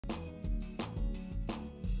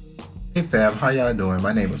Hey fam, how y'all doing?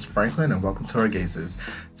 My name is Franklin and welcome to Orgaysis.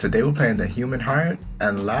 Today we're playing the human heart,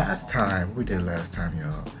 and last time,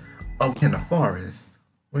 y'all? Oh, we're in the forest.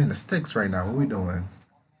 We're in the sticks right now. What we doing?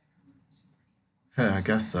 I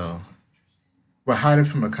guess so. We're hiding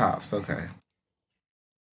from the cops, okay.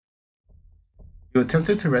 You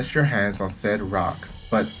attempted to rest your hands on said rock,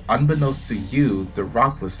 but unbeknownst to you, the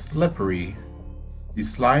rock was slippery. You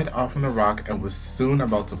slide off from the rock and was soon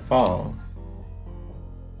about to fall.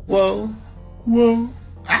 Whoa, whoa,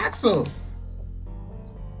 Axel!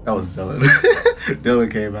 That was Dylan.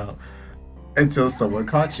 Dylan came out until someone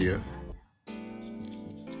caught you.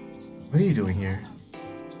 What are you doing here?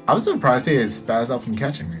 I was surprised he had spazzed out from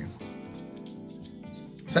catching me.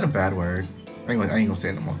 Is that a bad word? I ain't gonna say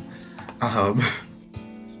it no more.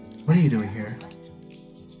 What are you doing here?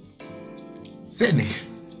 Sydney.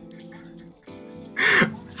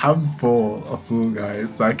 I'm full of food,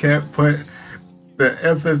 guys, so I can't put the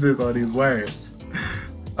emphasis on these words.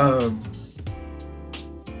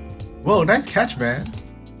 Whoa, nice catch, man.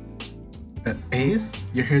 Ace,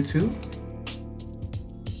 you're here too?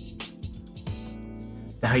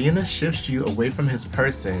 The hyena shifts you away from his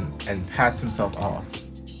person and pats himself off.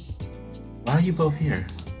 Why are you both here?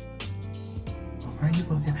 Why are you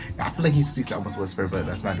both here? I feel like he speaks almost whisper, but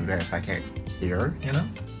let's not do that if I can't hear, you know?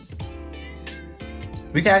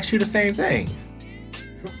 We can ask you the same thing.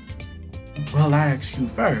 Well, I asked you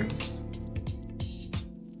first.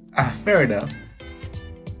 Fair enough.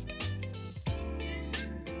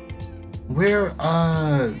 We're,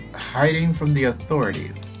 hiding from the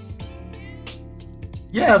authorities.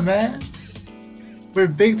 Yeah, man. We're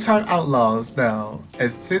big-time outlaws now,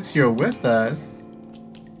 and since you're with us,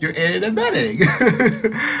 you're aiding and abetting.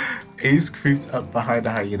 Ace creeps up behind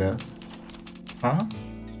the hyena. Huh?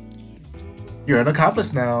 You're an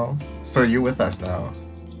accomplice now, so you're with us now.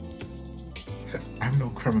 I'm no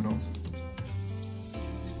criminal.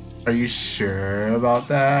 Are you sure about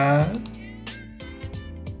that?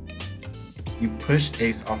 You push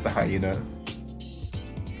Ace off the hyena.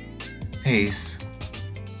 Ace.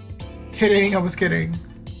 Kidding, I was kidding.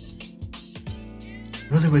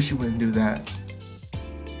 Really wish you wouldn't do that.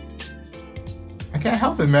 I can't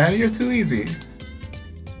help it, man. You're too easy.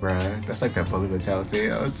 Bruh, that's like that bully mentality.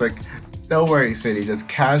 It's like, don't worry, City. Just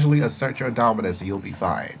casually assert your dominance and you'll be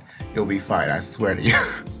fine. You'll be fine, I swear to you.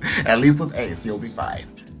 At least with Ace, you'll be fine.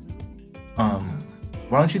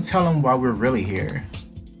 Why don't you tell him why we're really here?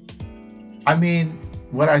 I mean,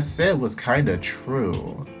 what I said was kinda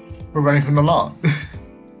true. We're running from the law.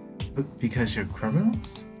 Because you're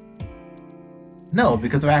criminals? No,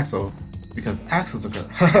 because of Axel. Because Axel's a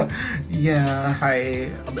criminal. Yeah,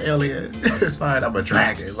 hi, I'm an alien. It's fine, I'm a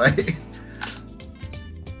dragon. Like,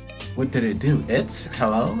 what did it do? It's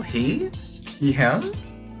hello? He? Him?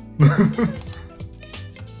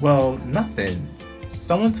 Well, nothing.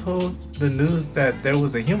 Someone told the news that there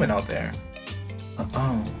was a human out there.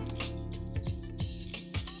 Oh.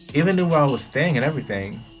 Even knew where I was staying and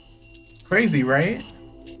everything. Crazy, right?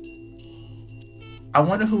 I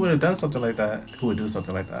wonder who would have done something like that. Who would do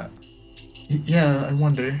something like that? Yeah, I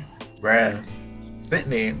wonder. Bruh.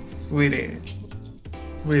 Sydney, sweetie.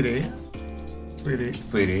 Sweetie. Sweetie.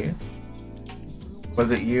 Sweetie.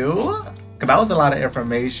 Was it you? Cause that was a lot of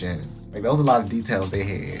information. Like, that was a lot of details they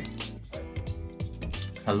had.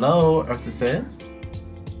 Hello, Earth Descent?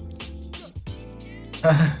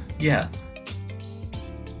 Yeah.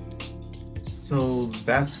 So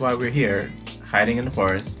that's why we're here, hiding in the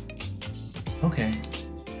forest. Okay.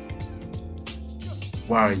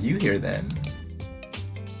 Why are you here then?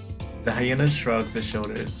 The hyena shrugs his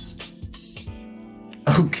shoulders.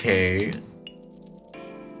 Okay.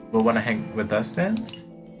 Well, wanna hang with us then?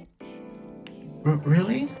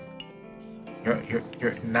 Really?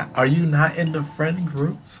 You're not. Are you not in the friend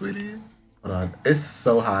group, sweetie? Hold on. It's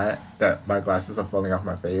so hot that my glasses are falling off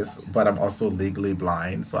my face, but I'm also legally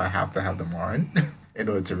blind, so I have to have them on in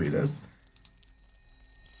order to read this.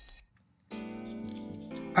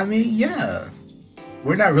 I mean, yeah.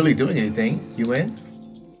 We're not really doing anything. You in?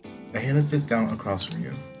 The hyena sits down across from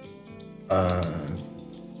you.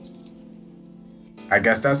 I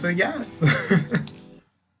guess that's a yes.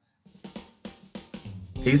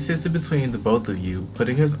 He sits in between the both of you,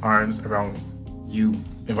 putting his arms around you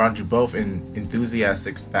both in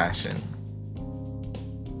enthusiastic fashion.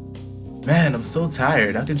 Man, I'm so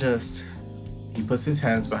tired. I could just... He puts his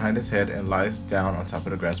hands behind his head and lies down on top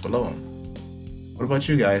of the grass below him. What about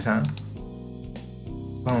you guys, huh?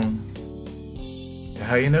 The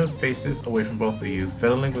hyena faces away from both of you,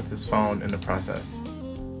 fiddling with his phone in the process.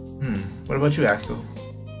 What about you, Axel?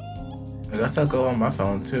 I guess I'll go on my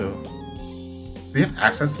phone too. Do you have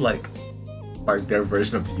access to, like, Like their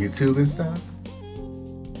version of YouTube and stuff.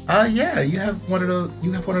 Yeah, you have one of those.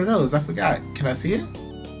 You have one of those. I forgot. Can I see it?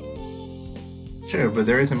 Sure, but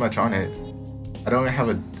there isn't much on it. I don't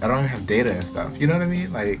even have data and stuff. You know what I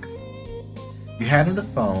mean? Like, you hand him the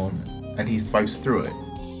phone and he swipes through it.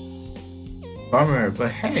 Bummer,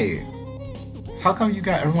 but hey, how come you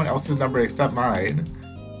got everyone else's number except mine?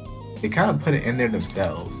 They kind of put it in there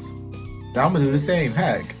themselves. Now I'm gonna do the same.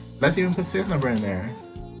 Heck, let's even put Sid's number in there.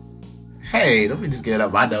 Hey, don't be just giving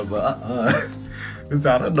up my number. I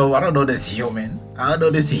don't know this human. I don't know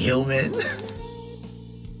this human.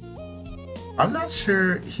 I'm not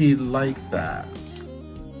sure he liked that.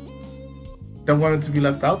 Don't want him to be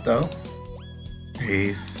left out though.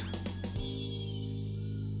 Peace.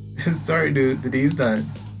 Sorry dude, the deed's done.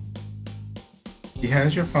 He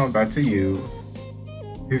hands your phone back to you.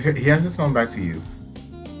 He has his phone back to you.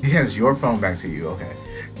 He has your phone back to you, okay.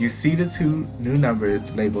 You see the two new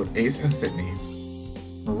numbers labeled Ace and Sydney.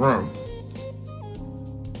 Room.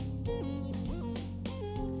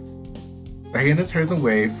 Hyena turns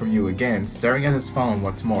away from you again, staring at his phone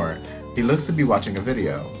once more. He looks to be watching a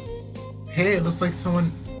video. Hey, it looks like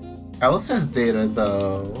someone else has data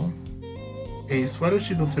though. Ace, why don't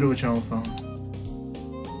you go fiddle with your own phone?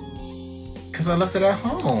 Cause I left it at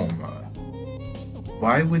home.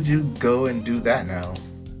 Why would you go and do that now?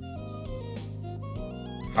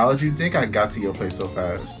 How did you think I got to your place so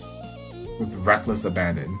fast? With reckless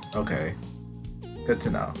abandon. Okay. Good to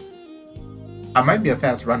know. I might be a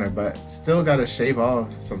fast runner, but still gotta shave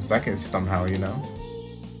off some seconds somehow, you know?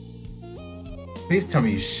 Please tell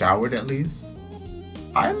me you showered at least.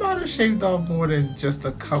 I might have shaved off more than just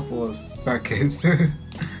a couple of seconds.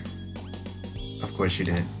 Of course you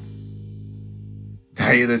did.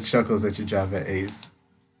 Diana chuckles at your job at Ace.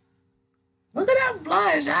 Look at that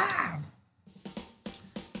blush, ah!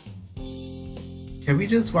 Can we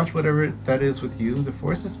just watch whatever that is with you? The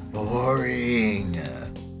forest is boring.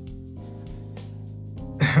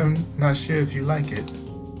 I'm not sure if you like it.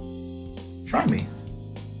 Try me.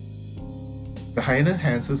 The hyena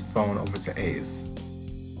hands his phone over to Ace.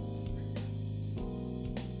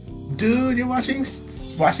 Dude, you're watching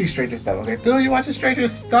Stranger Stuff, okay? Dude, you're watching Stranger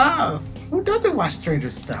Stuff! Who doesn't watch Stranger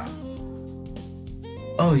Stuff?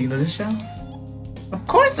 Oh, you know this show? Of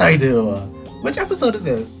course I do! Which episode is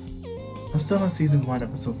this? I'm still on season 1,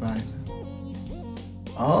 episode 5.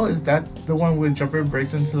 Oh, is that the one where Jumper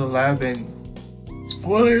breaks into the lab and...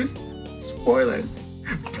 Spoilers! Spoilers!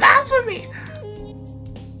 Blasphemy!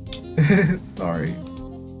 Sorry.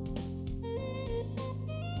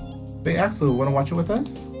 Hey Axel, wanna watch it with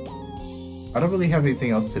us? I don't really have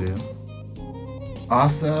anything else to do.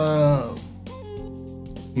 Awesome!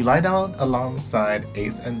 You lie down alongside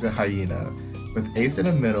Ace and the hyena, with Ace in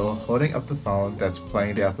the middle holding up the phone that's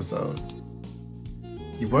playing the episode.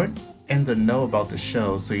 You weren't in the know about the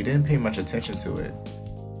show, so you didn't pay much attention to it.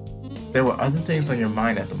 There were other things on your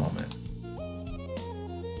mind at the moment.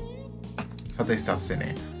 How they start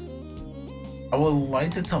Sydney. I would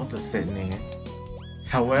like to talk to Sydney.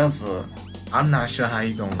 However, I'm not sure how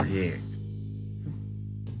he's gonna react.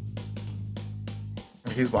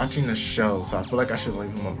 He's watching the show, so I feel like I should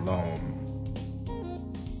leave him alone.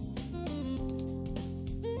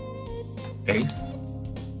 Ace?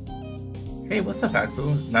 Hey, what's up,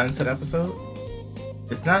 Axel? Not into the episode?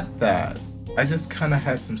 It's not that. I just kind of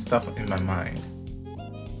had some stuff in my mind.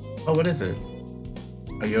 Oh, what is it?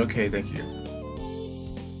 Are you okay? Thank you.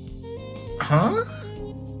 Huh?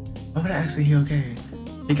 Why would I ask if he okay?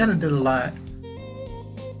 He kind of did a lot.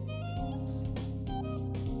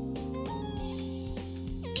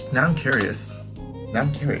 Now I'm curious.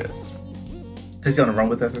 Is he on the run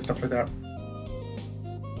with us and stuff like that?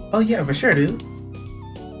 Oh yeah, for sure, dude.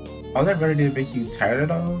 All that running didn't make you tired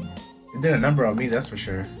at all? It did a number on me, that's for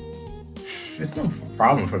sure. It's no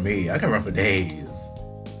problem for me. I can run for days.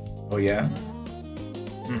 Oh yeah?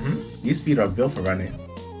 Mm-hmm. These feet are built for running.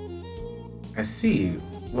 I see.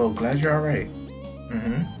 Well, glad you're alright.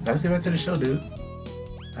 Mm-hmm. Let's get back to the show, dude.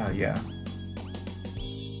 Yeah.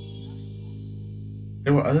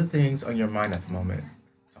 There were other things on your mind at the moment.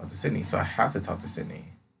 Talk to Sydney, so I have to talk to Sydney.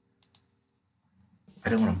 I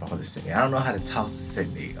didn't want to bother Sydney. I don't know how to talk to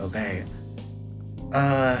Sydney, okay?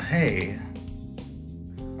 Hey.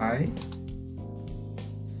 Hi?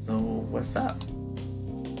 So, what's up?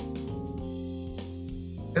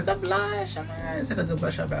 Is that blush? Is it a good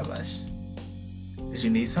blush or a bad blush? Did you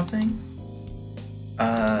need something?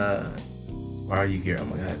 Why are you here? Oh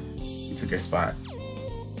my god. You took your spot.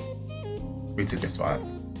 We took your spot.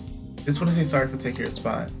 Just want to say sorry for taking your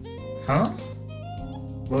spot. Huh?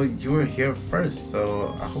 Well, you were here first,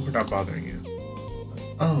 so I hope we're not bothering you.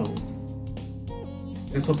 Oh.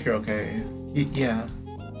 Just hope you're okay. Yeah.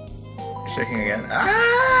 Shaking again.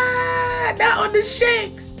 Ah! Not on the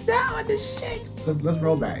shakes! Not on the shakes! Let's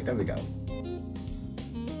roll back. There we go.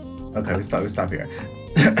 Okay, we stop here.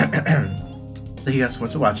 Thank you guys so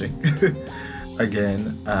much for watching.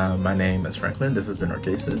 Again, my name is Franklin. This has been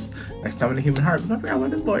Orgaysis. Next time in the human heart, but I forgot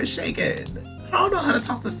when this boy is shaking. I don't know how to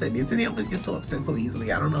talk to Sydney. Sydney always gets so upset so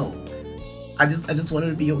easily. I don't know. I just want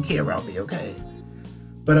her to be okay around me, okay?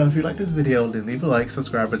 But if you like this video, then leave a like,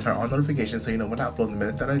 subscribe, and turn on notifications so you know when I upload the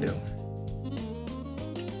minute that I do.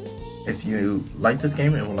 If you like this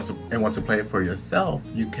game and want to play it for yourself,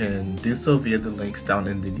 you can do so via the links down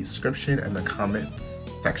in the description and the comments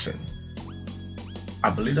section. I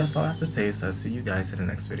believe that's all I have to say, so I'll see you guys in the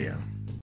next video.